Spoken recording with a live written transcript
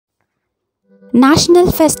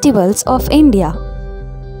National festivals of India.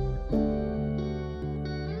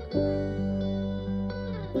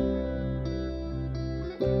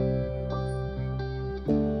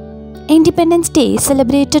 Independence Day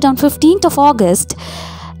celebrated on 15th of August,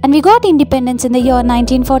 and we got independence in the year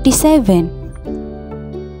 1947.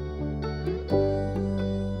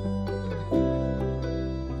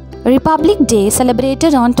 Republic Day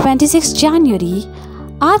celebrated on 26th January.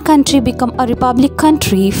 Our country became a republic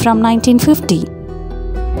country from 1950.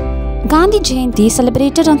 Gandhi Jayanti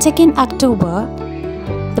celebrated on 2nd October,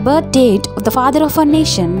 the birth date of the father of our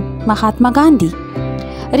nation, Mahatma Gandhi.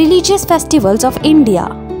 Religious festivals of India.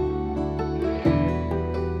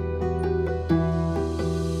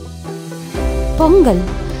 Pongal.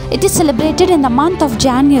 It is celebrated in the month of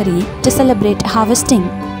January to celebrate harvesting.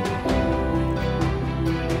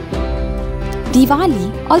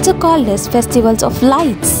 Diwali, also called as festivals of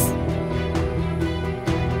lights.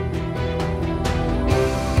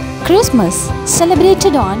 Christmas,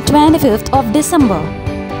 celebrated on 25th of December.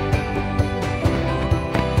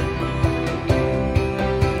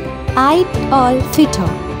 Eid al-Fitr.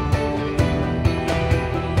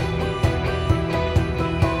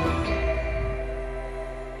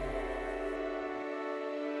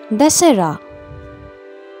 Dushera.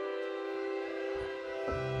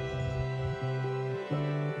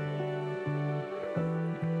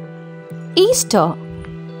 Easter.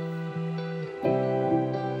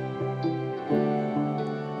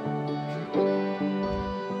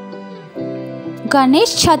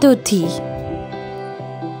 Ganesh Chaturthi.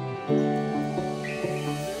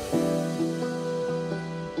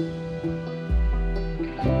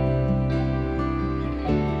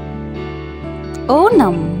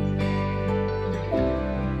 Onam.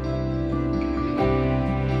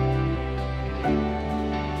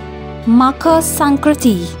 Makar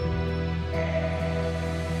Sankranti.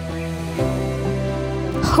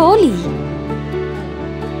 Holi.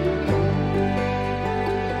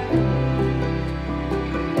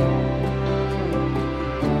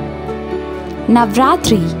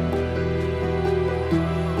 Navratri.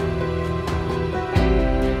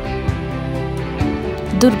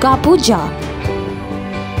 Durga Puja.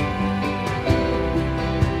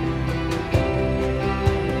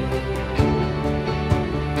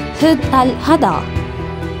 Eid al-Adha.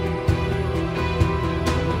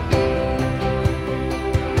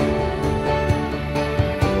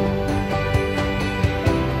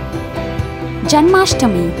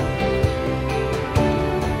 Janmashtami.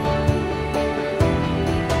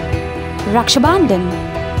 Rakshabandhan.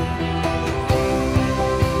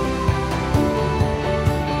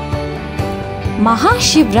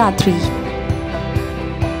 Mahashivratri.